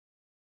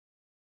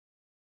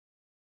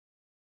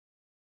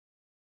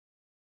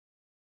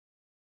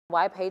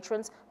why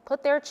patrons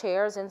put their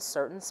chairs in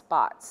certain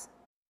spots.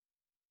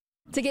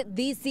 To get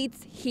these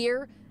seats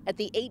here at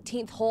the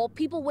 18th hole,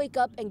 people wake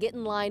up and get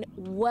in line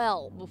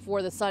well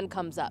before the sun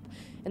comes up.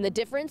 And the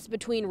difference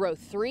between row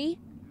 3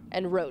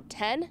 and row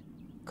 10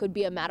 could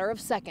be a matter of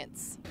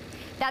seconds.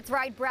 That's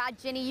right, Brad.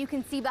 Jenny, you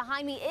can see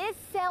behind me is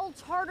Sale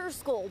Charter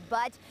School,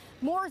 but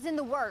more is in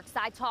the works.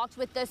 I talked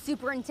with the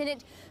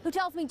superintendent, who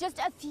tells me just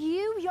a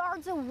few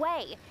yards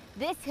away,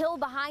 this hill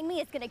behind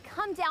me is going to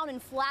come down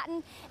and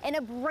flatten, and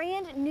a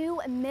brand new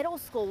middle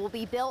school will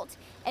be built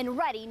and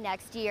ready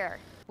next year.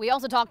 We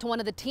also talked to one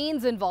of the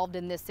teens involved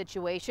in this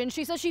situation.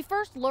 She says she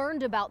first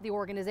learned about the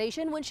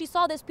organization when she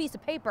saw this piece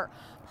of paper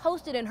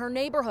posted in her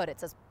neighborhood. It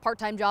says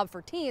part-time job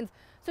for teens.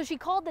 So she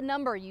called the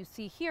number you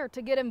see here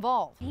to get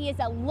involved. He is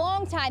a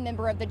longtime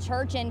member of the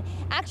church and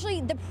actually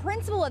the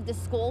principal of the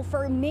school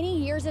for many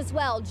years as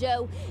well.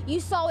 Joe, you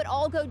saw it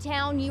all go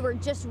down. You were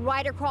just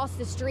right across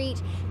the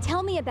street.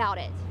 Tell me about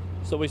it.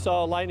 So we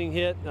saw lightning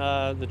hit,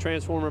 the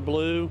transformer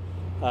blew,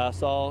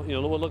 saw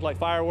what looked like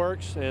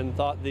fireworks, and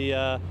thought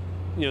the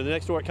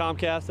next door at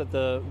Comcast that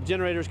the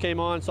generators came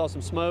on, saw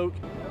some smoke.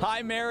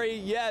 Hi, Mary.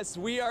 Yes,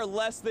 we are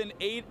less than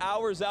 8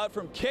 hours out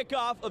from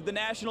kickoff of the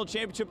national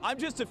championship. I'm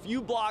just a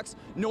few blocks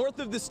north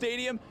of the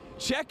stadium.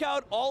 Check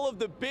out all of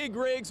the big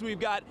rigs. We've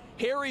got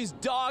Harry's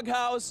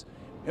Doghouse,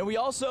 and we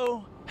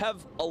also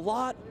have a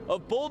lot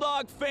of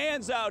Bulldog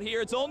fans out here.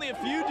 It's only a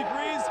few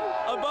degrees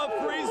above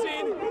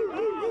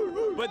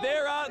freezing, but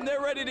they're out and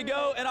they're ready to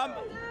go. And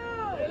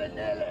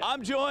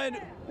I'm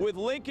joined with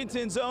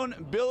Lincolnton's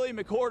own Billy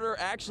McCorder,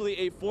 actually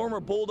a former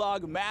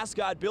Bulldog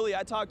mascot. Billy,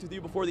 I talked with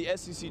you before the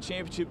SEC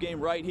championship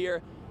game right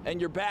here, and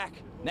you're back,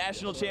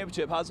 national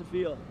championship. How's it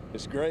feel?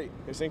 It's great.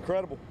 It's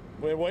incredible.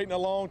 We're waiting a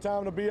long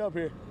time to be up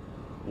here.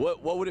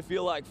 What would it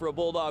feel like for a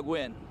Bulldog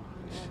win?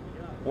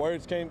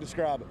 Words can't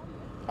describe it.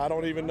 I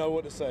don't even know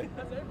what to say.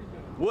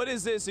 What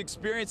is this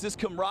experience, this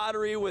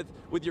camaraderie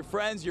with your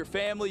friends, your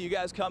family? You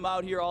guys come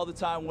out here all the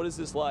time. What is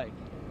this like?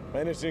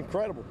 Man, it's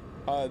incredible.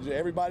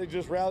 Everybody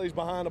just rallies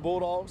behind the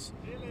Bulldogs.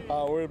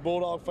 We're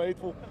Bulldog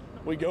faithful.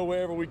 We go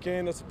wherever we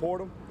can to support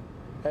them.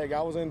 Heck,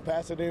 I was in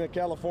Pasadena,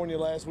 California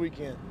last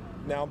weekend.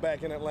 Now I'm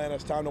back in Atlanta.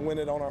 It's time to win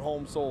it on our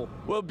home soil.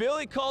 Well,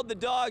 Billy called the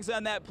Dogs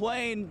on that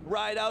plane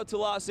ride out to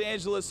Los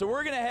Angeles, so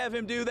we're going to have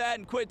him do that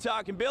and quit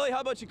talking. Billy, how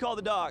about you call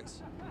the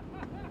Dogs?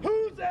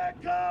 Who's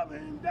that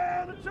coming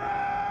down the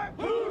track?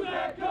 Who's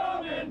that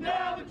coming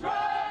down the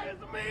track?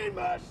 It's a mean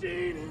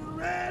machine in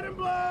red and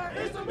black.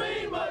 It's a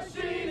mean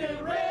machine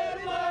in red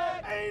and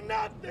black. Ain't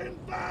nothing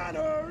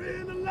finer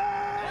in the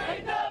land.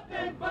 Ain't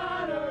nothing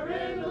finer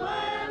in the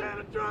land than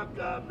a drunk,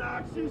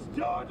 obnoxious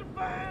Georgia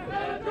fan.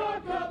 than a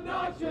drunk,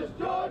 obnoxious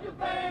Georgia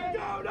fan.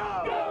 Go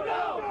Dogs! Go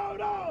Dogs! Go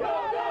Dogs!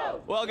 Go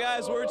Dogs! Well,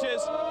 guys, we're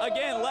just,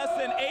 again, less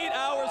than 8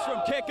 hours from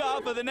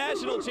kickoff of the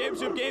national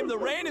championship game. The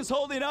rain is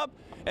holding up,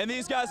 and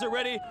these guys are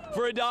ready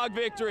for a Dog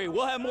victory.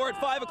 We'll have more at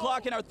 5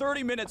 o'clock in our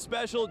 30-minute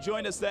special.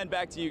 Join us then.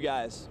 Back to you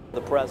guys.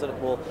 The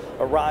president will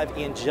arrive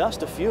in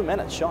just a few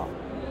minutes. Sean.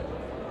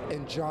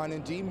 In John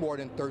and D, more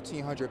than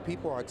 1,300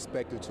 people are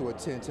expected to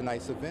attend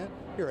tonight's event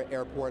here at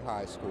Airport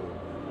High School.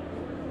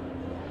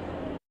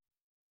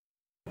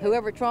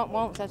 Whoever Trump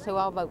wants, that's who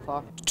I'll vote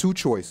for. Two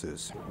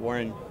choices.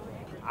 Warren.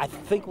 I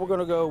think we're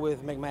going to go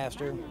with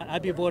McMaster.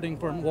 I'd be voting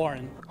for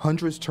Warren.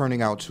 Hundreds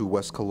turning out to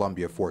West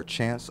Columbia for a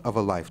chance of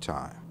a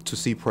lifetime to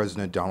see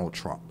President Donald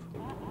Trump.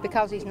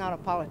 Because he's not a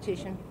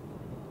politician.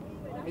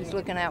 He's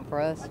looking out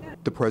for us.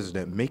 The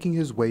president making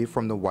his way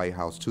from the White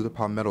House to the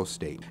Palmetto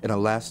State in a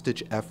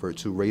last-ditch effort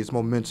to raise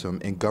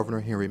momentum in Governor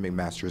Henry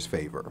McMaster's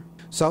favor.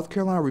 South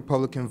Carolina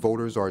Republican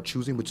voters are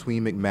choosing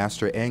between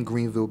McMaster and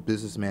Greenville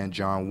businessman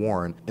John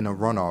Warren in a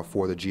runoff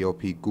for the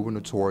GOP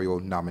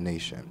gubernatorial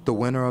nomination. The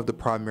winner of the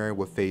primary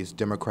will face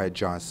Democrat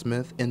John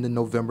Smith in the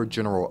November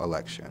general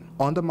election.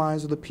 On the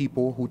minds of the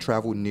people who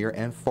travel near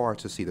and far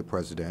to see the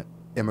president,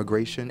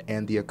 immigration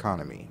and the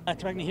economy. I'm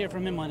expecting to hear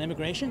from him on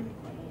immigration.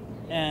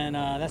 And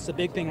that's the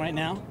big thing right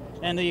now.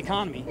 And the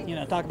economy,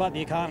 talk about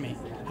the economy,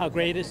 how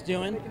great it's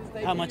doing,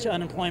 how much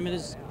unemployment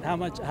is,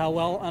 how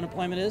well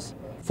unemployment is.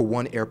 For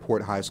one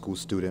Airport High School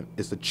student,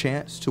 it's a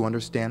chance to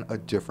understand a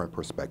different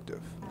perspective.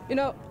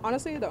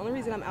 Honestly, the only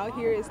reason I'm out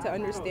here is to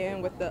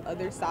understand what the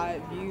other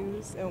side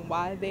views and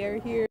why they're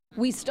here.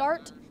 We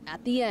start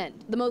at the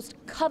end. The most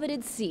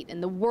coveted seat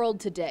in the world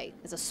today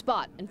is a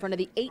spot in front of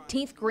the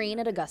 18th green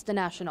at Augusta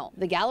National.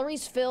 The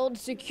gallery's filled,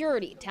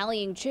 security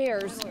tallying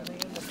chairs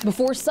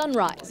before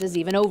sunrise is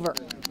even over.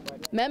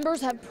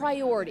 Members have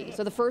priority,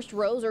 so the first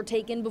rows are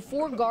taken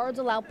before guards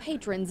allow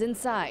patrons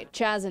inside.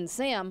 Chaz and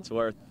Sam, it's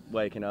worth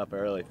waking up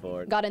early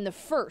for it, got in the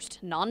first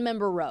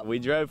non-member row. We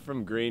drove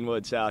from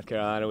Greenwood, South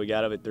Carolina. We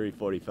got up at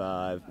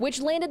 3:45, which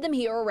landed them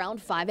here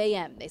around 5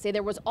 a.m. They say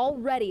there was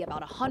already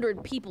about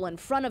 100 people in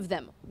front of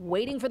them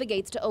waiting for the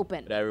gates to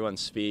open. But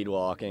everyone's speed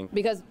walking.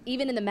 Because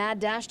even in the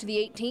mad dash to the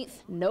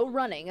 18th, no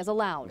running is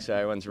allowed. So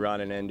everyone's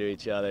running into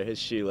each other. His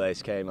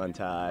shoelace came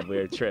untied. We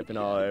were tripping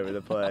all over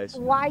the place.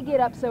 Why get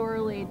up so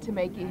early to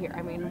make you here?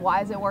 I mean,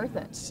 why is it worth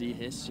it? See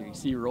history,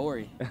 see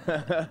Rory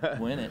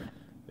win it.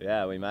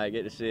 Yeah, we might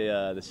get to see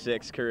the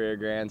 6th career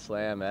Grand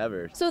Slam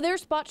ever. So their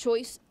spot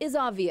choice is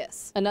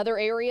obvious. Another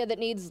area that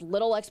needs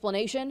little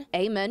explanation,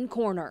 Amen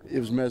Corner. It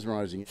was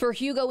mesmerizing. For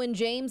Hugo and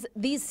James,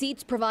 these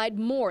seats provide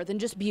more than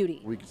just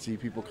beauty. We could see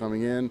people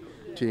coming in,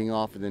 teeing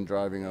off, and then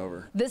driving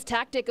over. This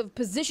tactic of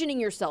positioning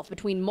yourself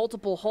between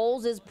multiple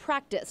holes is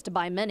practiced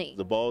by many.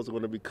 The balls are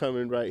going to be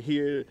coming right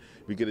here.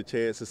 We get a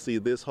chance to see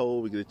this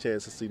hole. We get a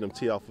chance to see them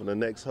tee off on the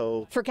next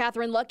hole. For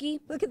Catherine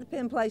Lucky, look at the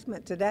pin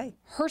placement today.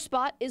 Her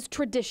spot is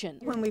tradition.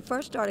 When we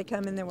first started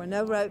coming, there were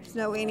no ropes,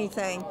 no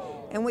anything,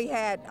 and we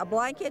had a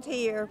blanket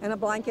here and a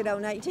blanket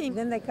on 18.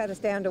 Then they cut us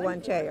down to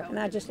 1 chair, and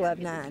I just love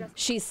 9.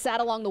 She's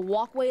sat along the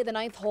walkway of the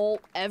 9th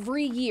hole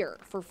every year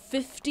for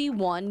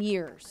 51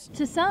 years.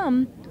 To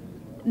some,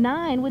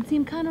 9 would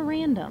seem kind of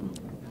random.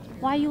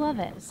 Why you love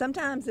it?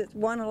 Sometimes it's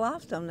 1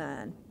 aloft on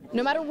 9.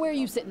 No matter where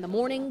you sit in the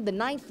morning, the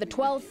 9th, the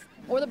 12th,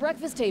 or the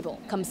breakfast table,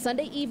 come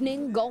Sunday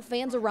evening, golf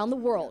fans around the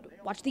world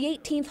watch the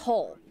 18th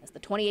hole as the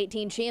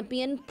 2018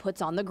 champion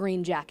puts on the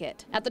green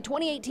jacket. At the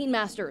 2018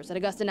 Masters at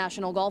Augusta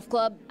National Golf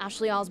Club,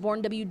 Ashley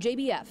Osborne,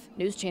 WJBF,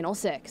 News Channel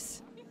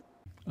 6.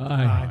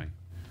 Aye.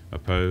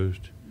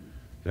 Opposed?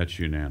 That's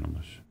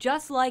unanimous.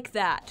 Just like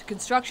that,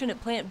 construction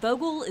at Plant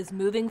Vogel is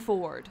moving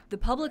forward. The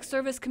Public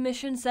Service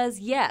Commission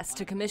says yes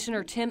to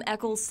Commissioner Tim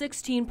Echols'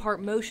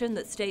 16-part motion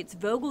that states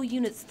Vogel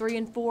Units 3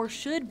 and 4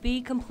 should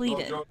be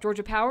completed.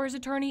 Georgia Power's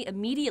attorney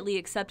immediately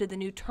accepted the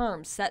new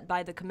terms set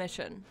by the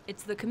commission.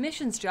 It's the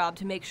commission's job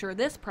to make sure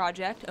this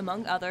project,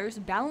 among others,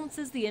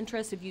 balances the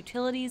interests of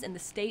utilities and the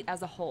state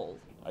as a whole.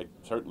 I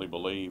certainly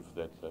believe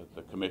that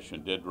the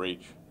commission did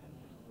reach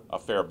a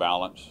fair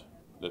balance,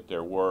 that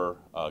there were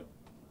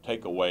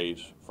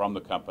takeaways from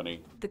the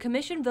company. The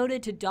commission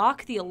voted to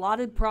dock the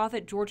allotted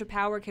profit Georgia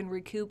Power can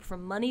recoup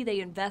from money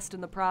they invest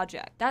in the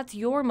project. That's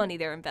your money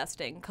they're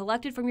investing,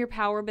 collected from your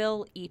power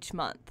bill each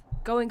month.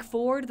 Going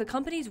forward, the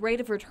company's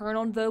rate of return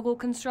on Vogel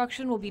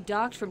construction will be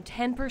docked from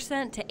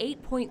 10% to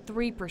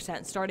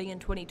 8.3% starting in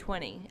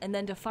 2020, and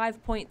then to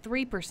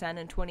 5.3%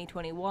 in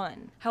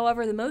 2021.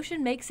 However, the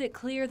motion makes it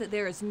clear that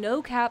there is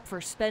no cap for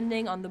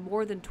spending on the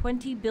more than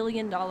 $20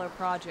 billion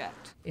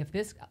project. If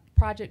this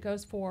project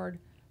goes forward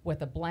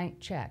with a blank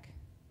check,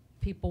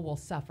 people will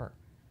suffer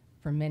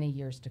for many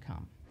years to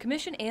come.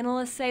 Commission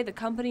analysts say the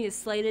company is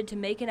slated to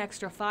make an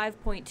extra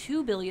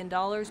 $5.2 billion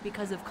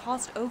because of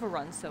cost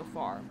overruns so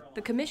far.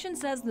 The commission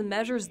says the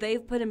measures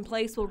they've put in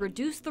place will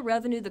reduce the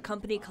revenue the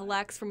company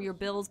collects from your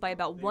bills by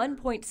about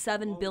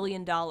 $1.7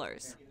 billion.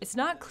 It's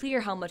not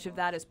clear how much of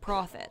that is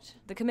profit.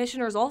 The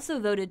commissioners also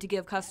voted to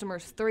give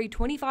customers 3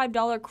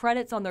 $25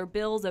 credits on their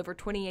bills over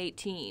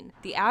 2018.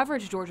 The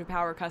average Georgia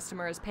Power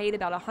customer has paid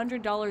about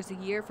 $100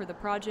 a year for the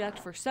project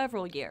for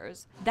several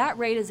years. That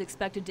rate is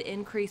expected to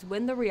increase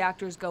when the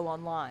reactors go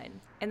online.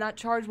 And that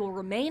charge will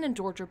remain in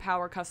Georgia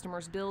Power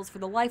customers' bills for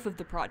the life of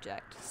the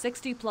project,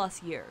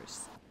 60+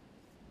 years.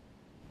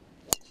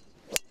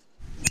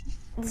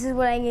 This is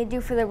what I'm going to do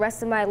for the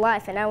rest of my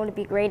life, and I want to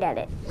be great at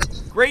it.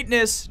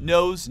 Greatness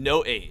knows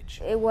no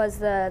age. It was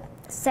the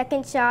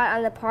second shot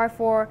on the par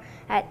 4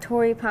 at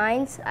Torrey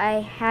Pines.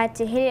 I had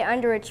to hit it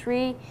under a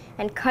tree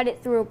and cut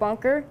it through a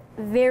bunker.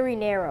 Very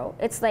narrow.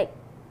 It's like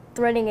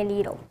threading a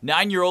needle.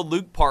 9-year-old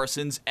Luke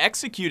Parsons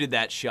executed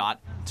that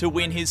shot to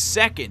win his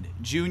 2nd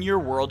Junior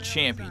World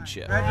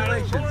Championship.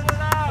 Congratulations.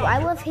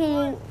 I love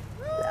hitting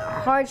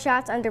hard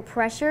shots under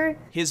pressure.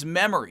 His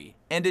memory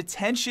and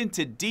attention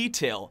to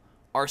detail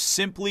are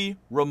simply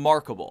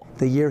remarkable.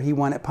 The year he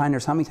won at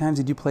Pinehurst, how many times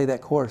did you play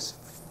that course?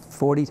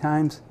 40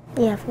 times?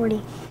 Yeah,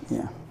 40.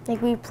 Yeah.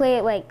 Like we play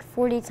it like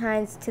 40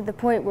 times to the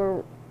point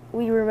where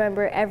we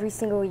remember every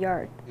single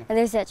yard. And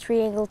there's that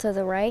triangle to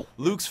the right.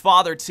 Luke's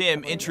father,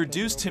 Tim,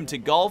 introduced him to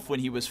golf when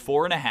he was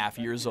 4.5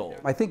 years old.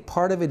 I think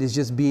part of it is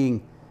just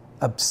being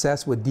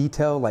obsessed with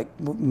detail, like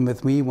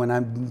with me when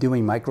I'm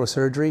doing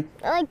microsurgery.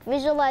 I like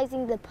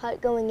visualizing the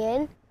putt going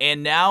in.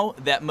 And now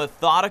that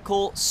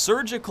methodical,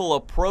 surgical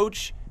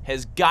approach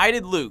has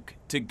guided Luke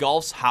to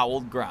golf's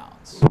hallowed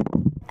grounds.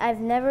 I've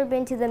never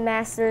been to the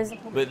Masters.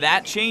 But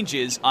that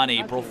changes on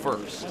April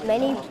 1st.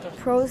 Many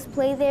pros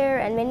play there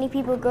and many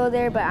people go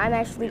there, but I'm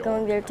actually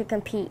going there to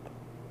compete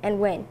and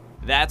win.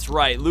 That's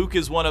right, Luke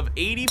is one of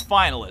 80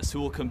 finalists who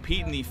will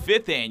compete in the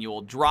 5th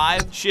annual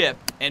drive, chip,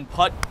 and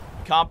putt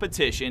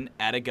competition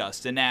at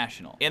Augusta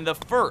National, and the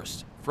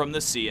first from the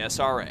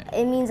CSRA.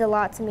 It means a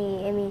lot to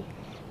me. I mean,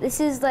 this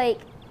is like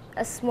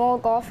a small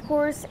golf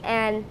course,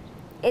 and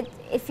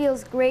it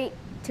feels great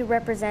to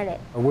represent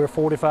it. We're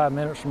 45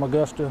 minutes from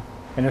Augusta,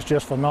 and it's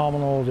just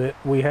phenomenal that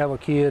we have a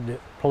kid that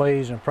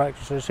plays and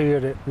practices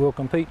here that will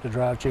compete to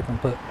drive, chip, and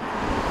putt.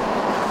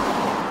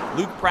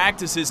 Luke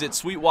practices at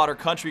Sweetwater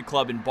Country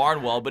Club in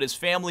Barnwell, but his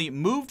family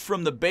moved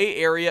from the Bay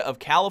Area of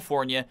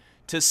California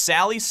to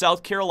Sally,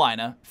 South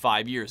Carolina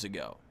 5 years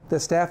ago. The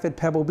staff at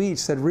Pebble Beach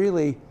said,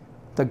 really,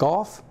 the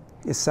golf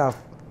is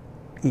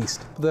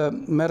southeast. The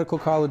Medical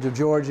College of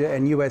Georgia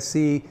and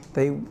USC,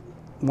 they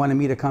wanted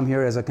me to come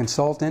here as a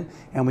consultant,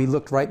 and we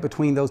looked right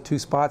between those 2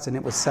 spots, and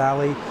it was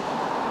Sally.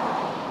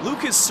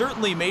 Luke has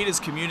certainly made his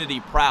community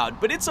proud,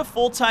 but it's a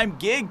full-time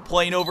gig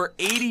playing over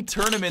 80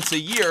 tournaments a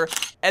year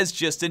as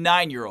just a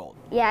 9-year-old.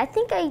 Yeah, I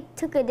think I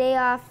took a day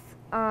off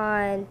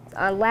on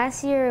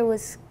last year. It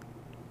was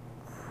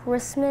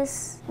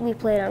Christmas. We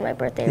played on my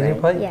birthday, Did right?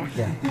 you play?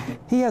 Yeah.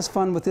 He has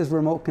fun with his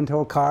remote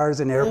control cars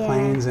and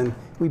airplanes, and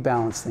we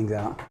balance things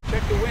out.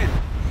 Check the wind.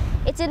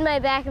 It's in my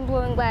back and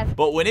blowing glass.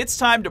 But when it's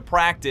time to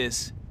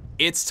practice,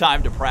 it's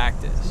time to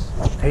practice.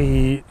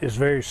 He is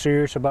very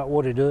serious about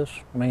what he does.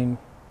 I mean,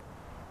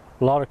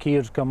 a lot of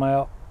kids come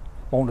out,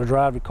 want to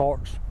drive the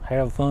carts,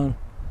 have fun.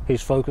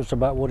 He's focused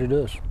about what he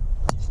does.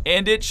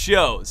 And it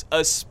shows,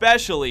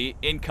 especially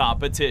in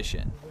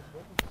competition.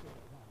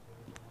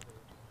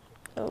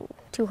 Oh,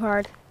 too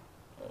hard.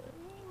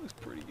 That looks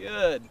pretty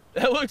good.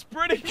 That looks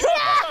pretty good.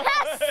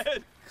 Yes!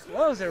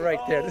 Close it right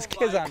there. This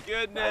kid's on.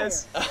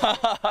 Goodness.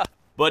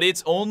 But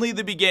it's only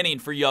the beginning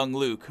for young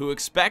Luke, who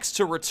expects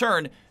to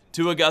return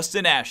to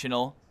Augusta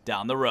National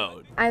down the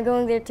road. I'm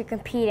going there to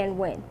compete and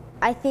win.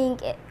 I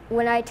think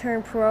when I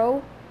turn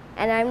pro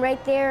and I'm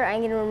right there, I'm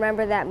going to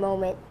remember that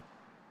moment.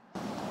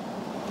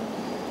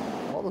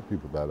 All the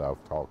people that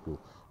I've talked to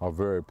are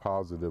very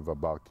positive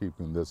about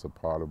keeping this a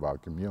part of our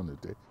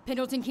community.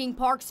 Pendleton King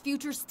Park's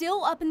future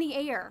still up in the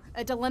air,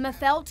 a dilemma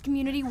felt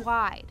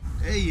community-wide.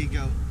 There you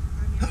go.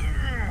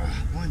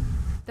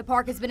 The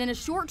park has been in a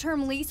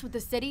short-term lease with the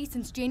city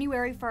since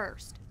January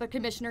 1st, but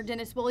Commissioner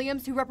Dennis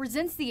Williams, who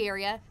represents the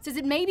area, says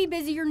it may be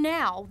busier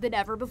now than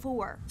ever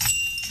before.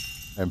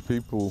 And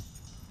people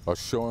are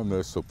showing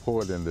their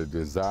support and their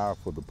desire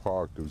for the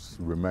park to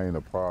remain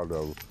a part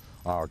of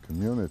our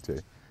community.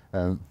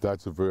 And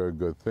that's a very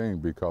good thing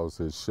because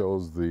it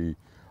shows the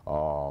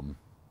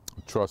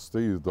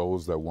trustees,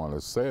 those that want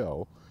to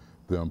sell,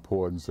 the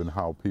importance and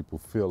how people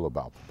feel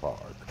about the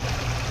park.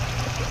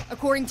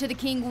 According to the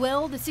King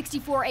will, the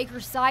 64-acre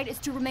site is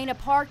to remain a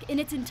park in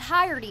its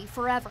entirety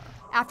forever.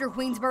 After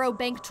Queensboro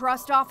Bank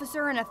Trust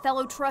officer and a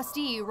fellow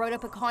trustee wrote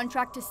up a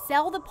contract to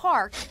sell the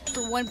park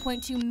for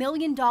 $1.2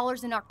 million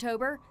in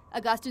October,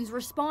 Augustans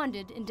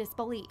responded in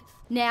disbelief.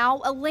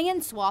 Now, a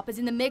land swap is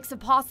in the mix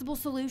of possible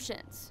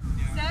solutions.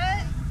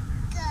 Set,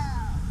 go.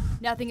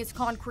 Nothing is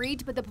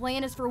concrete, but the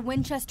plan is for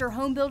Winchester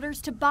home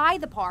builders to buy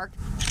the park,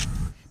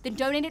 then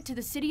donate it to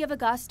the city of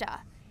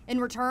Augusta. In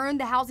return,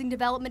 the housing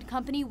development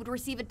company would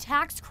receive a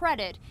tax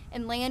credit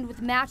and land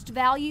with matched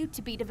value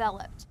to be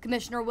developed.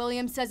 Commissioner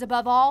Williams says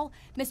above all,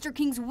 Mr.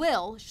 King's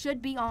will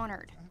should be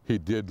honored. He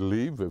did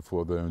leave it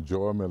for the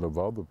enjoyment of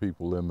other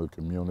people in the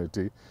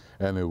community,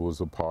 and it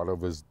was a part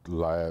of his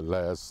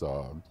last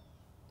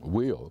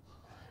will.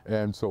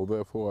 And so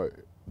therefore,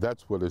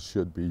 that's what it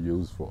should be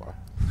used for.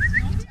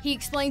 He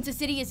explains the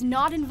city is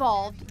not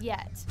involved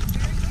yet.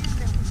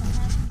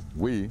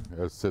 We,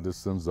 as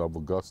citizens of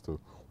Augusta,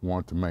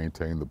 want to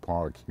maintain the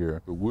park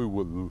here. We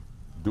will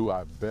do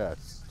our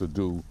best to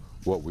do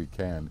what we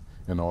can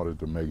in order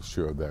to make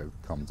sure that it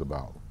comes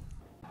about.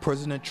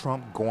 President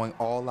Trump going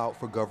all out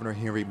for Governor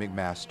Henry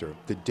McMaster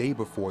the day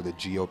before the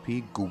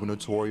GOP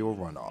gubernatorial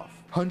runoff.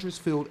 Hundreds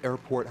filled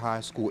Airport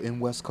High School in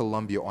West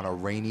Columbia on a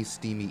rainy,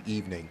 steamy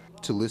evening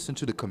to listen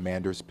to the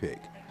commander's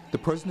pick. The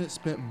president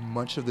spent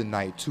much of the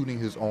night tooting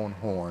his own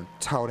horn,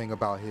 touting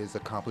about his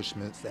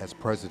accomplishments as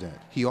president.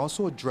 He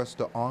also addressed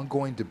the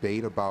ongoing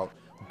debate about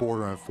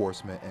border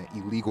enforcement and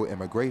illegal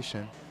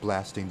immigration,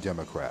 blasting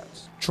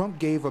Democrats. Trump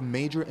gave a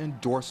major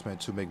endorsement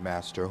to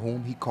McMaster,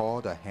 whom he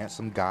called a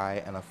handsome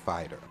guy and a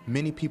fighter.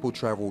 Many people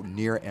traveled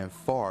near and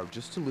far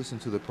just to listen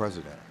to the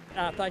president.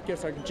 I think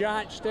it's a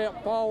giant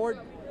step forward,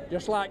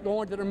 just like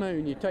going to the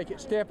moon. You take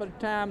it step at a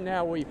time.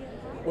 Now we've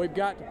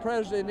got the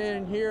president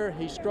in here.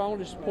 He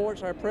strongly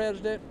supports our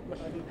president.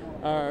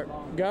 Our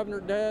governor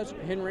does,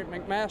 Henry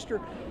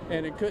McMaster,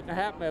 and it couldn't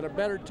happen at a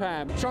better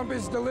time. Trump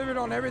has delivered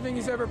on everything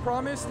he's ever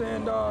promised,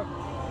 and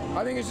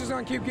I think it's just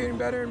going to keep getting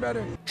better and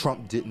better.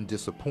 Trump didn't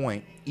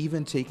disappoint,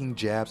 even taking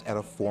jabs at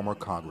a former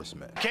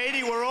congressman.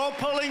 Katie, we're all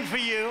pulling for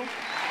you,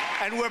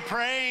 and we're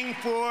praying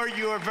for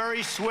your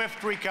very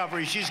swift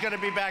recovery. She's going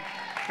to be back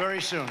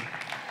very soon.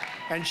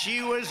 And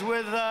she was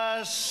with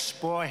us,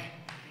 boy,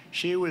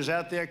 she was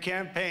out there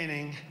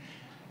campaigning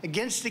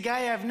against a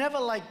guy I've never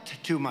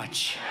liked too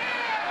much.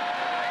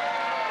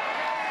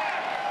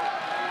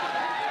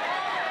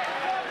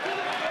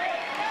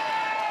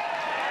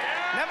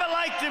 Never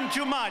liked him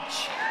too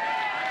much.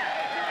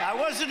 I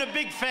wasn't a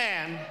big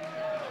fan.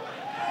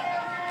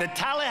 The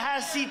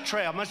Tallahassee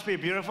Trail must be a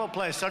beautiful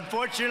place.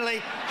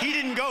 Unfortunately, he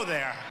didn't go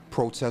there.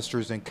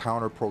 Protesters and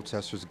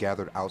counter-protesters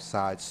gathered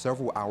outside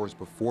several hours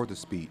before the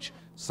speech,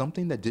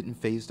 something that didn't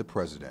faze the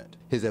president.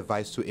 His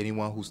advice to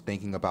anyone who's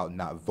thinking about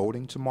not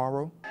voting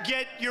tomorrow?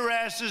 Get your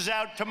asses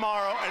out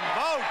tomorrow and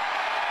vote.